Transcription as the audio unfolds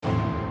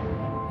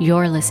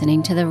You're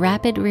listening to the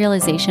Rapid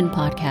Realization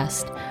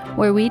Podcast,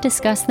 where we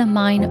discuss the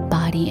mind,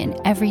 body, and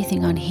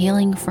everything on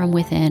healing from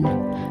within,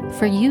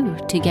 for you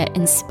to get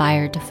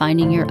inspired to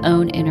finding your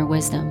own inner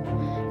wisdom,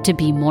 to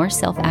be more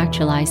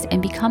self-actualized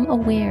and become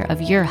aware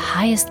of your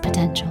highest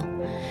potential.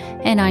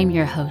 And I'm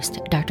your host,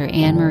 Dr.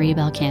 Anne-Marie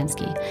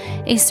Balkansky,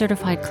 a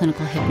certified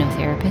clinical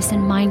hypnotherapist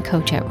and mind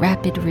coach at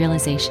Rapid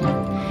Realization,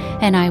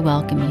 and I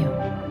welcome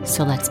you.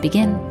 So let's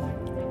begin.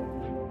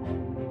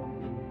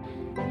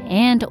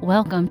 And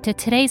welcome to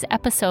today's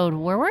episode,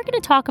 where we're going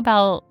to talk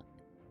about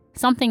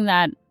something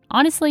that,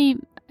 honestly,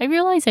 I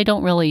realize I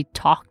don't really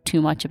talk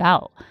too much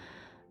about,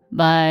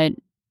 but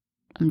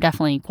I'm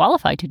definitely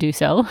qualified to do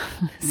so.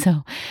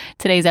 So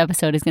today's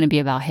episode is going to be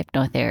about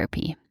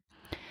hypnotherapy.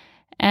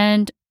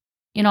 And,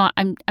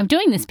 I'm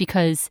doing this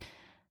because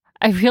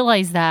I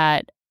realize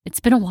that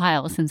it's been a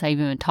while since I've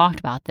even talked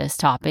about this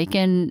topic.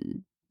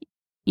 And,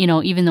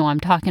 even though I'm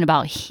talking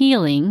about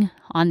healing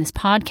on this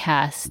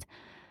podcast,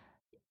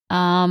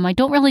 I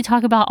don't really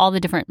talk about all the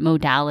different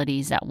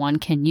modalities that one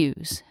can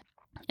use.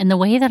 And the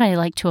way that I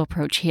like to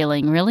approach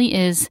healing really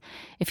is,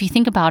 if you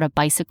think about a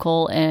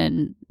bicycle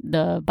and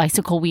the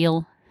bicycle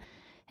wheel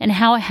and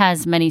how it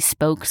has many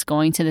spokes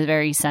going to the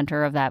very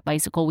center of that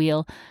bicycle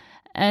wheel.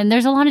 And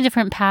there's a lot of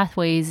different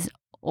pathways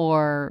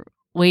or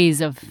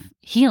ways of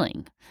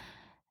healing.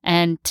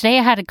 And today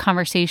I had a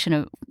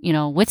conversation,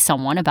 with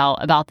someone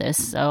about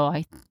this. So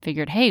I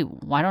figured, hey,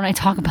 why don't I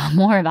talk about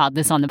more about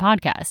this on the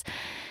podcast?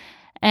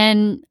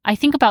 And I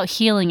think about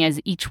healing as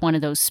each one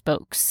of those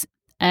spokes.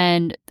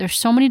 And there's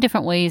so many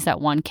different ways that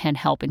one can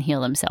help and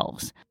heal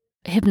themselves.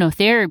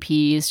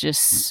 Hypnotherapy is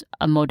just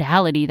a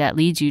modality that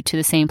leads you to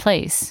the same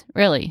place,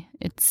 really.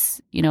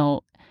 It's, the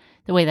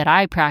way that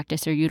I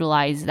practice or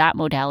utilize that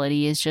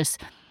modality is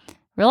just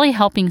really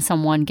helping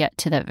someone get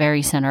to that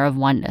very center of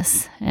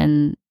oneness.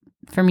 And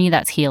for me,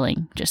 that's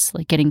healing, just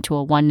like getting to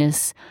a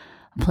oneness,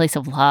 a place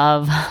of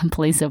love, a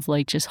place of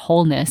just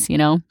wholeness,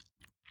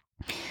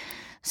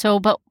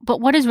 So, but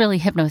what is really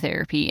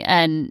hypnotherapy?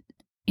 And,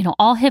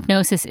 all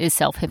hypnosis is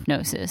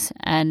self-hypnosis.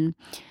 And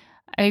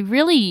I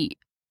really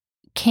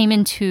came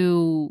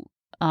into,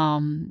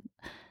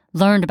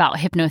 learned about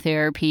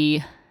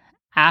hypnotherapy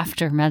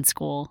after med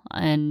school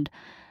and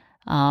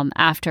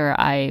after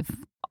I've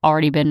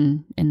already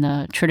been in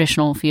the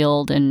traditional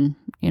field and,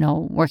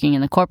 working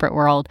in the corporate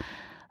world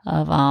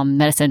of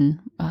medicine,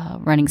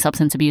 running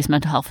substance abuse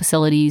mental health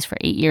facilities for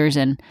 8 years.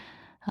 And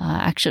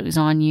actually, it was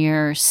on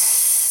year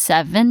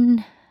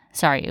 7.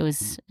 Sorry, it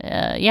was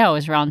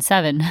around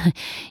 7,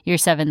 year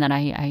 7 that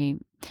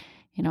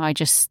I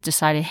just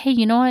decided, hey,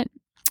 you know what?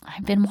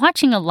 I've been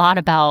watching a lot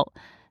about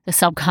the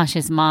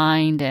subconscious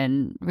mind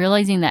and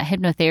realizing that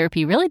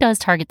hypnotherapy really does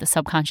target the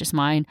subconscious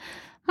mind.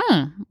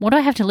 What do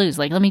I have to lose?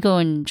 Let me go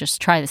and just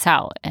try this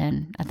out.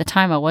 And at the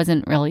time, I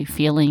wasn't really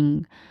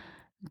feeling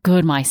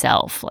good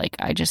myself.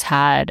 I just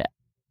had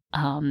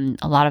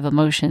a lot of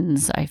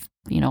emotions. I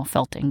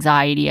felt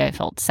anxiety. I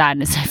felt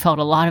sadness. I felt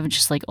a lot of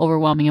just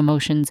overwhelming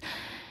emotions.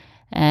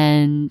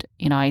 And,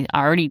 I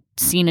already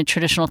seen a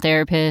traditional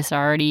therapist. I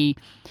already,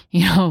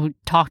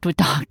 talked with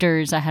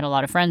doctors. I had a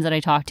lot of friends that I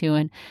talked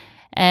to.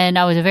 And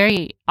I was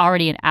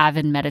already an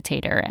avid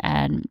meditator.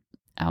 And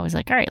I was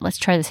like, all right, let's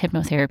try this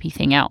hypnotherapy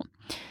thing out.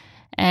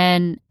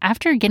 And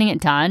after getting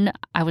it done,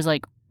 I was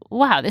like,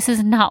 wow, this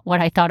is not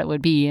what I thought it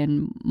would be.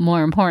 And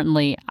more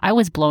importantly, I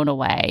was blown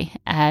away.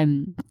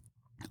 And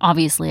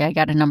obviously, I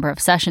got a number of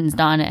sessions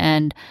done,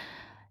 and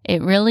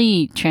it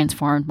really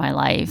transformed my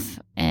life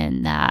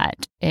in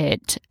that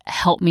it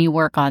helped me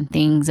work on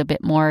things a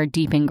bit more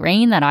deep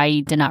ingrained that I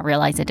did not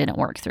realize I didn't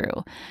work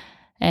through.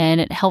 And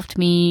it helped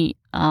me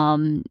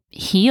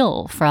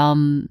heal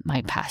from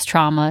my past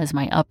traumas,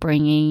 my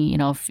upbringing.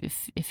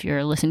 If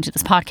you're listening to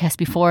this podcast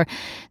before,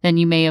 then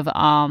you may have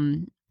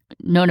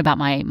known about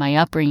my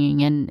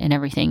upbringing and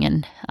everything,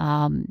 and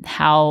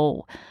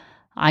how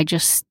I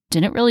just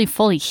didn't really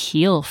fully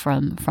heal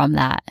from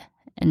that.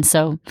 And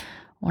so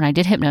when I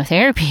did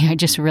hypnotherapy, I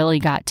just really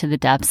got to the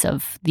depths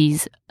of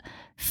these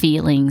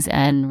feelings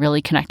and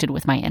really connected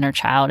with my inner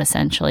child,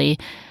 essentially,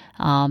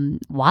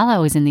 while I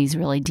was in these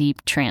really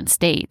deep trance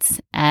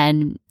states.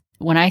 And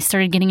when I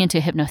started getting into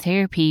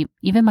hypnotherapy,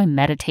 even my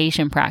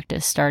meditation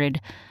practice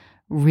started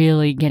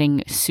really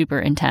getting super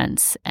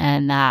intense,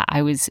 and that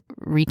I was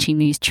reaching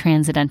these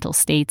transcendental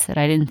states that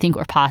I didn't think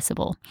were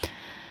possible.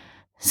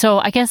 So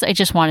I guess I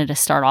just wanted to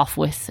start off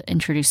with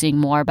introducing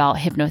more about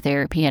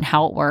hypnotherapy and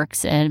how it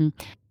works. And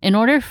in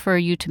order for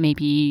you to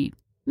maybe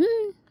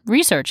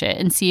research it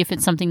and see if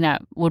it's something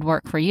that would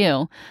work for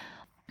you,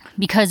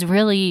 because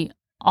really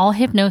all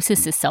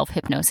hypnosis is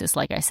self-hypnosis,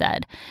 like I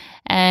said.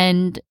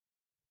 And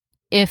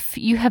if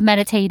you have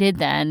meditated,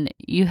 then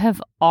you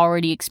have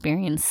already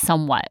experienced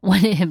somewhat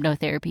what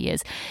hypnotherapy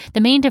is.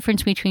 The main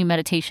difference between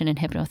meditation and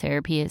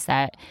hypnotherapy is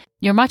that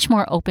you're much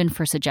more open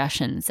for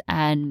suggestions,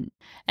 and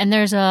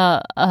there's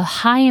a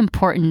high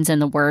importance in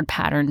the word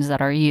patterns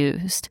that are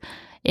used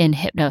in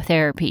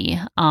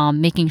hypnotherapy,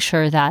 making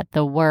sure that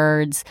the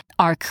words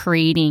are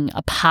creating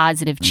a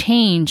positive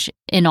change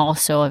in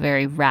also a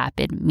very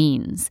rapid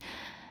means.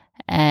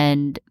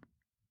 And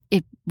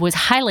it was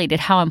highlighted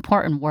how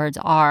important words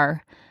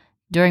are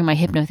during my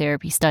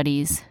hypnotherapy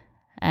studies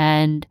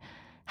and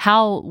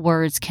how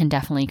words can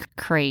definitely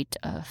create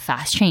a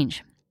fast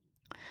change.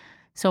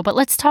 But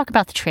let's talk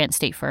about the trance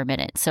state for a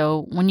minute.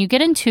 So when you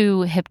get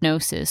into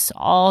hypnosis,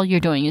 all you're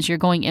doing is you're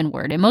going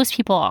inward. And most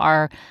people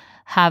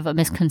have a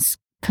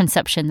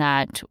misconception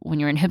that when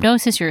you're in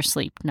hypnosis, you're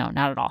asleep. No,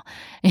 not at all.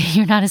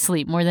 You're not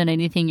asleep. More than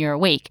anything, you're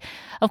awake.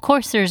 Of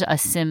course, there's a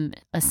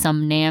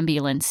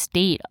somnambulant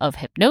state of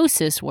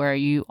hypnosis where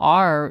you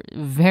are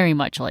very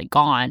much like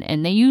gone.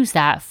 And they use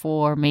that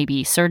for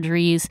maybe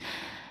surgeries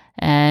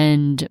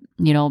and,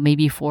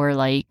 maybe for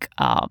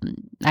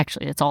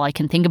actually, that's all I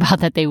can think about,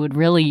 that they would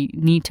really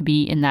need to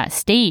be in that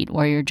state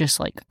where you're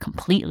just like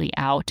completely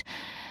out.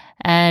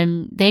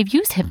 And they've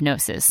used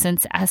hypnosis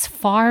since as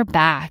far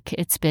back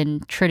it's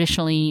been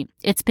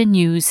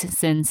used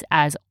since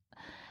as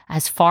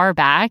far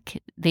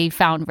back. They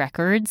found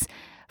records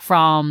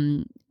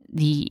from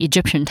the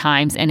Egyptian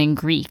times and in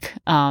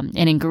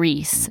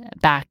Greece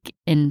back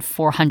in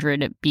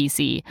 400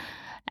 BC.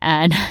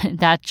 And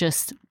that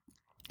just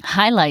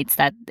highlights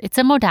that it's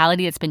a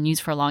modality that's been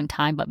used for a long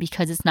time, but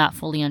because it's not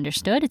fully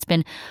understood, it's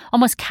been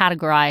almost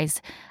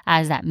categorized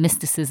as that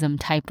mysticism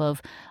type of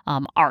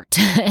art.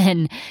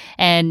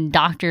 and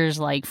doctors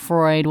like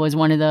Freud was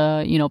one of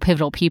the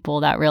pivotal people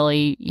that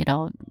really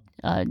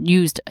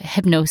used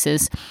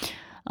hypnosis,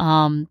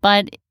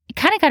 but it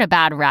kind of got a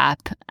bad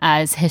rap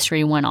as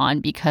history went on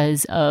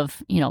because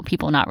of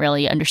people not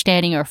really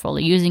understanding or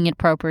fully using it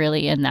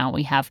appropriately. And now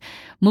we have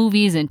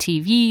movies and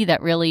TV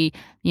that really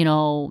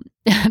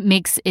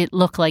makes it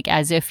look like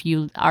as if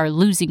you are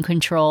losing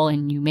control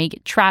and you may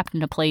get trapped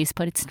in a place,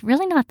 but it's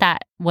really not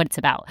that what it's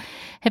about.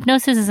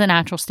 Hypnosis is a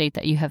natural state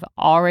that you have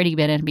already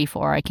been in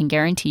before, I can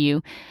guarantee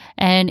you,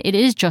 and it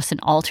is just an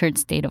altered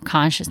state of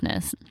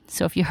consciousness.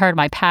 So if you heard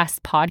my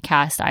past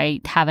podcast, I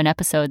have an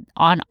episode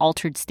on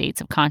altered states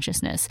of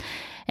consciousness,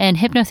 and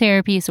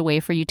hypnotherapy is a way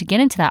for you to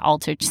get into that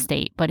altered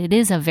state, but it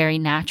is a very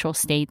natural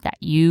state that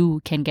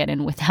you can get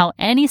in without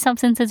any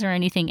substances or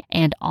anything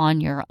and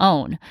on your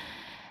own.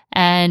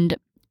 And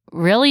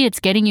really, it's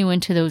getting you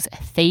into those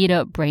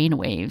theta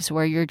brainwaves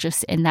where you're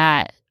just in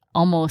that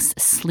almost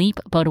sleep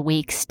but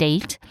awake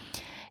state.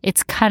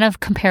 It's kind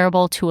of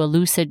comparable to a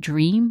lucid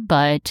dream,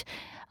 but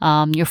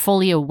you're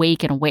fully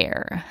awake and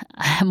aware.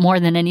 More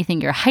than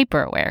anything, you're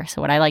hyper aware. So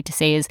what I like to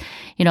say is,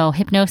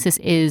 hypnosis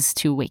is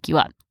to wake you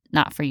up,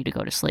 not for you to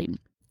go to sleep.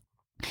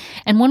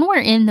 And when we're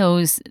in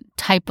those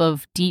type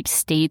of deep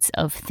states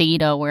of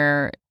theta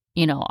where,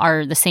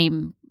 are the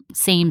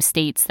same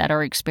states that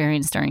are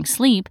experienced during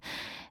sleep,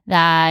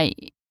 that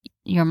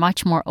you're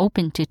much more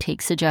open to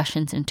take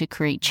suggestions and to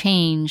create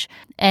change.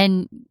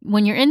 And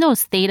when you're in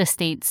those theta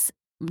states,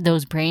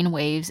 those brain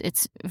waves,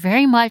 it's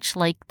very much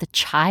like the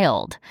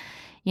child,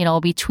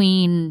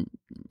 when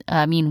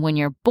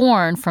you're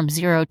born from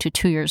 0 to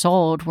 2 years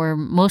old, we're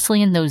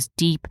mostly in those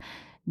deep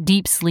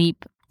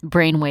sleep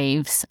brain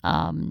waves,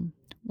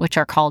 which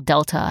are called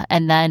delta.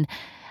 And then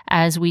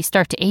as we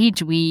start to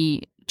age,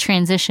 we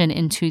transition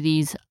into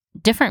these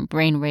different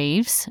brain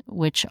waves,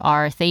 which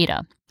are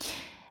theta.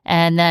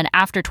 And then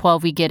after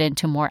 12, we get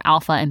into more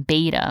alpha and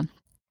beta.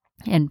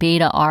 And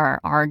beta are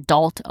our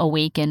adult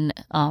awakened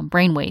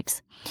brain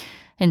waves.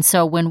 And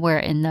so when we're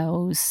in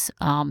those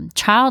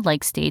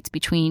childlike states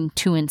between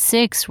 2 and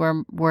 6,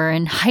 we're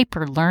in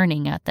hyper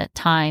learning at that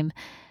time.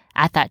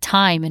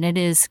 And it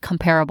is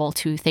comparable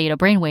to theta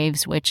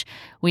brainwaves, which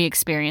we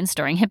experience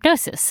during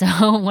hypnosis.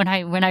 So when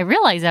I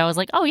realized that, I was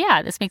like, oh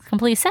yeah, this makes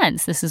complete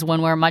sense. This is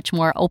when we're much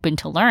more open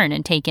to learn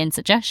and take in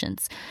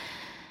suggestions.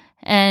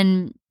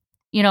 And,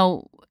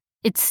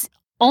 it's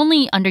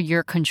only under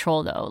your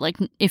control though. Like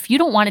if you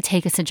don't want to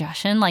take a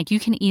suggestion, you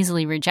can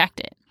easily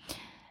reject it.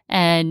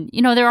 And,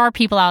 there are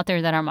people out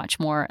there that are much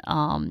more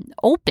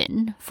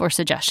open for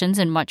suggestions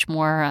and much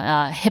more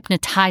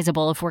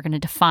hypnotizable if we're going to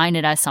define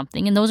it as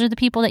something. And those are the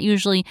people that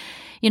usually,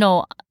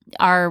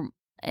 are,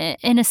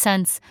 in a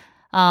sense,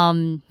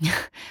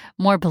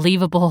 more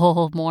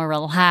believable, more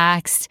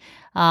relaxed,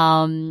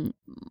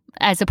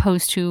 as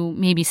opposed to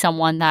maybe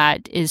someone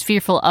that is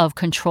fearful of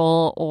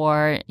control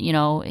or,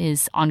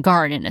 is on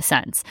guard in a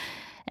sense.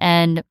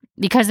 And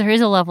because there is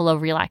a level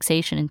of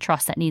relaxation and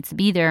trust that needs to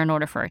be there in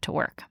order for it to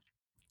work.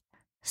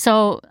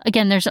 So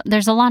again,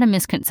 there's a lot of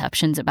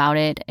misconceptions about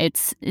it.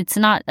 It's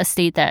not a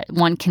state that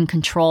one can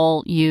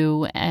control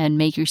you and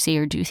make you say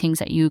or do things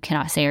that you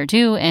cannot say or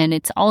do. And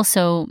it's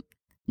also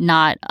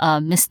not a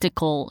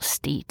mystical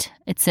state.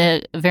 It's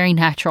a very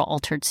natural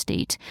altered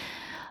state.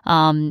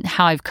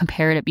 How I've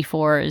compared it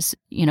before is,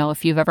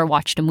 if you've ever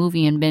watched a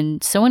movie and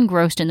been so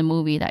engrossed in the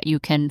movie that you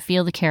can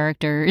feel the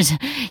characters,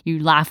 you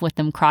laugh with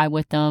them, cry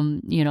with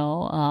them,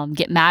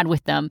 get mad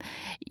with them.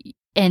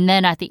 And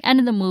then at the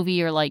end of the movie,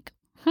 you're like,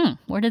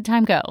 where did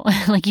time go?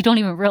 You don't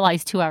even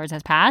realize 2 hours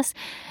has passed.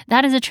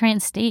 That is a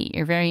trance state.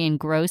 You're very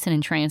engrossed and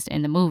entranced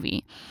in the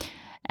movie.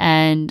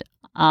 And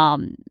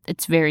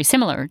it's very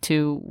similar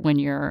to when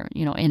you're,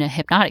 in a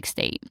hypnotic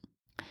state.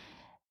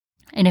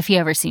 And if you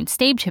ever seen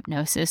stage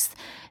hypnosis,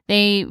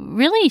 they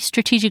really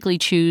strategically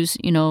choose,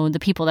 the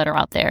people that are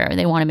out there.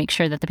 They want to make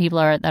sure that the people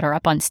that are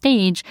up on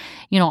stage,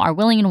 are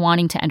willing and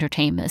wanting to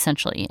entertain,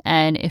 essentially.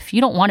 And if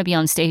you don't want to be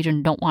on stage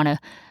and don't want to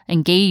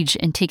engage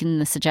in taking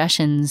the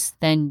suggestions,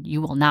 then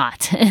you will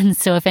not. And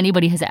so if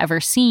anybody has ever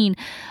seen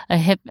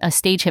a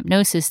stage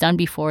hypnosis done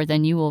before,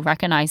 then you will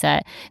recognize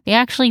that they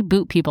actually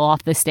boot people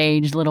off the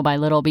stage little by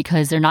little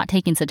because they're not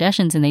taking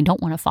suggestions and they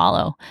don't want to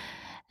follow.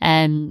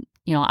 And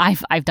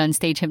I've done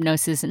stage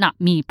hypnosis, not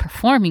me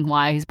performing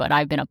wise, but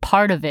I've been a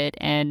part of it,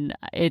 and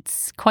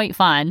it's quite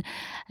fun.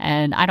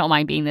 And I don't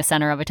mind being the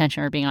center of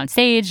attention or being on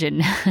stage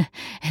and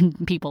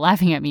and people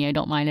laughing at me. I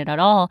don't mind it at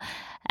all.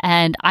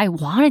 And I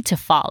wanted to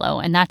follow,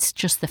 and that's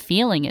just the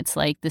feeling. It's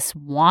like this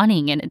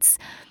wanting, and it's.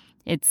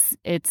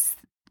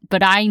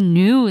 But I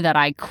knew that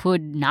I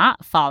could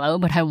not follow,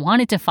 but I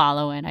wanted to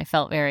follow, and I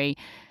felt very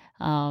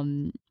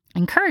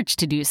encouraged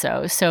to do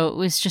so. So it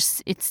was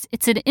just,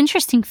 it's an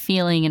interesting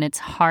feeling, and it's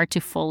hard to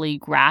fully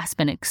grasp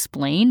and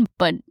explain.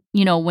 But,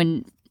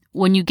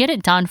 when you get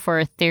it done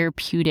for a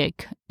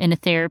therapeutic, and a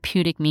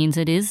therapeutic means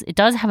it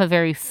does have a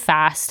very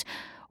fast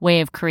way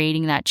of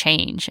creating that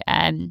change.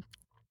 And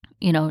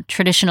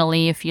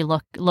traditionally, if you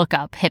look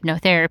up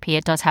hypnotherapy,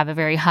 it does have a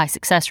very high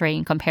success rate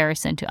in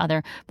comparison to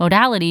other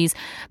modalities.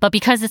 But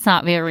because it's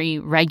not very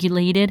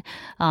regulated,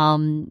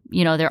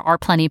 there are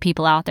plenty of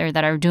people out there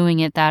that are doing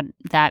it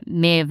that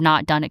may have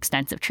not done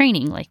extensive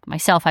training. Like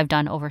myself, I've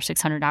done over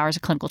 600 hours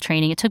of clinical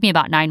training. It took me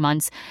about 9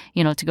 months,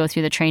 to go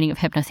through the training of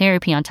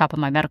hypnotherapy on top of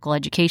my medical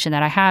education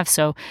that I have.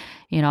 So,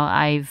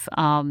 I've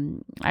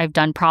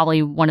done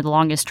probably one of the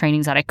longest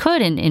trainings that I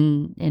could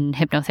in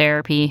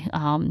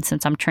hypnotherapy,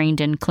 since I'm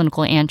trained in clinical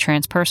and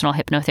transpersonal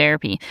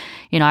hypnotherapy.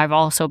 I've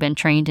also been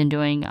trained in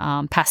doing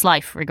past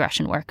life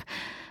regression work.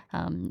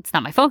 It's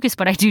not my focus,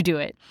 but I do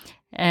it.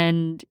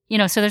 And,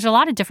 so there's a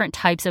lot of different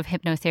types of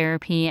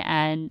hypnotherapy,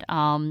 and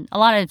a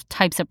lot of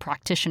types of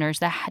practitioners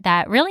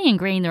that really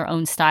ingrain their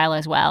own style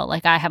as well.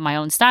 Like I have my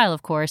own style,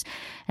 of course,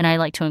 and I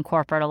like to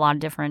incorporate a lot of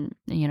different,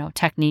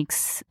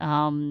 techniques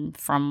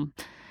from,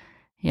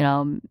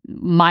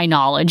 my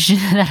knowledge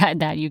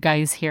that you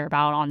guys hear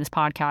about on this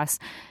podcast.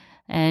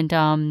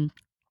 And,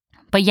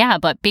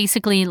 but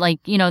basically,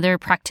 there are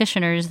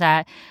practitioners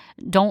that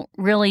don't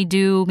really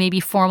do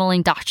maybe formal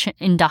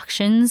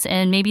inductions,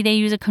 and maybe they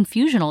use a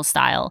confusional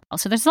style.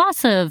 So there's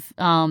lots of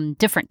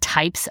different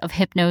types of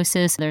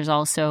hypnosis. There's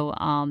also,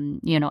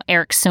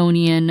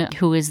 Ericksonian,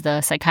 who is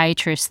the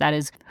psychiatrist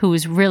who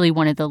is really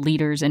one of the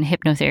leaders in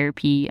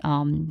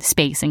hypnotherapy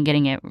space and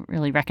getting it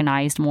really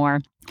recognized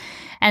more.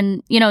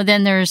 And,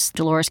 then there's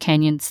Dolores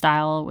Canyon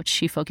style, which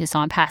she focused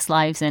on past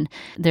lives. And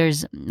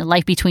there's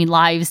life between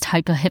lives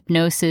type of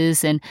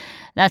hypnosis. And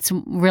that's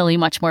really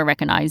much more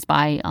recognized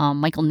by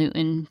Michael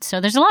Newton. So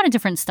there's a lot of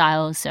different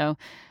styles. So,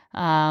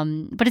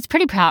 but it's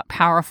pretty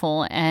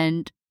powerful.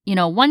 And,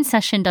 one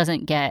session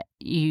doesn't get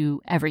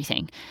you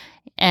everything.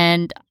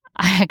 And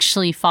I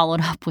actually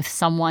followed up with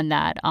someone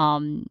that,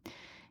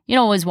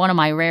 was one of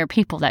my rare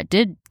people that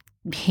did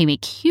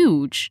make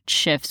huge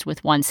shifts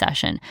with one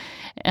session.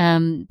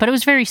 But it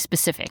was very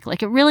specific.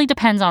 Like it really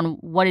depends on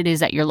what it is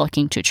that you're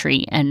looking to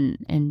treat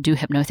and do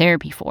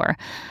hypnotherapy for.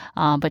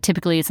 But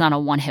typically it's not a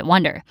one-hit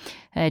wonder.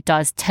 It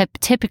does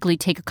typically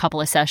take a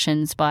couple of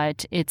sessions,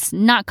 but it's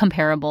not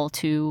comparable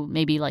to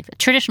maybe like the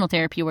traditional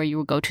therapy where you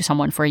would go to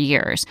someone for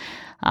years.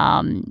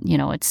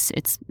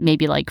 It's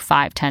maybe like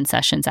 5-10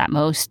 sessions at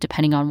most,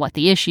 depending on what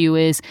the issue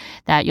is,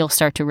 that you'll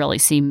start to really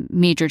see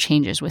major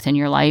changes within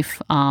your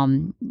life,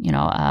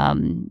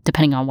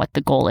 depending on what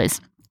the goal is.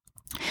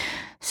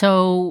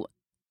 So,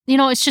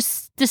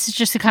 this is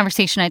just a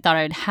conversation I thought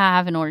I'd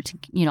have in order to,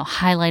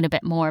 highlight a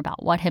bit more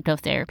about what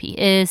hypnotherapy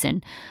is.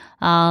 And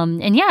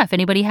if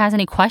anybody has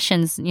any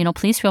questions,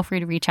 please feel free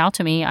to reach out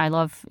to me. I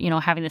love,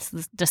 having this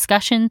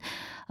discussion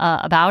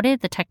about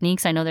it, the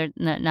techniques. I know that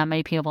not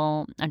many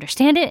people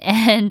understand it.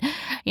 And,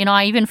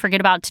 I even forget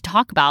about to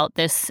talk about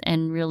this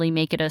and really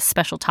make it a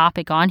special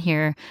topic on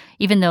here,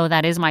 even though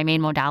that is my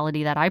main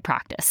modality that I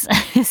practice.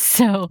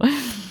 So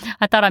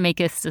I thought I'd make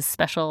this a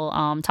special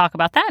talk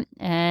about that.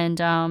 And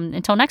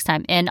until next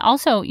time. And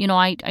also,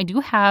 I do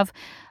have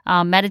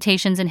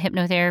meditations and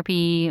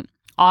hypnotherapy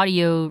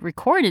audio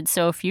recorded.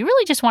 So if you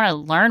really just want to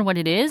learn what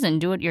it is and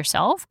do it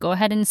yourself, go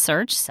ahead and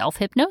search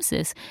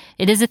self-hypnosis.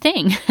 It is a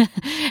thing.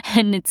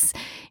 And it's,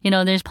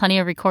 there's plenty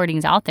of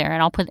recordings out there.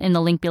 And I'll put in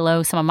the link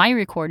below some of my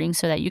recordings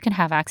so that you can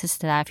have access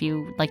to that if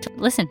you like to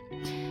listen.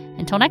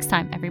 Until next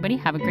time, everybody,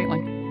 have a great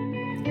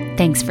one.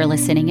 Thanks for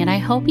listening, and I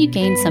hope you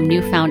gained some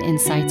newfound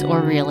insights or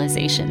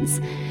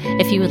realizations.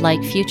 If you would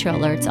like future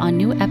alerts on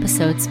new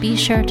episodes, be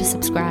sure to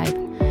subscribe.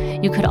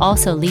 You could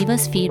also leave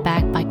us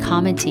feedback by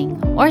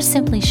commenting or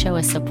simply show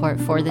us support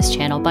for this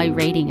channel by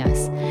rating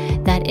us.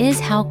 That is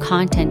how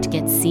content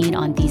gets seen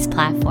on these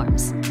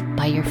platforms,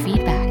 by your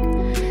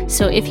feedback.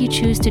 So if you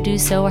choose to do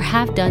so or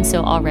have done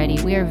so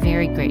already, we are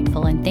very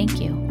grateful and thank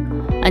you.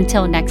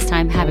 Until next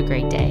time, have a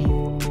great day.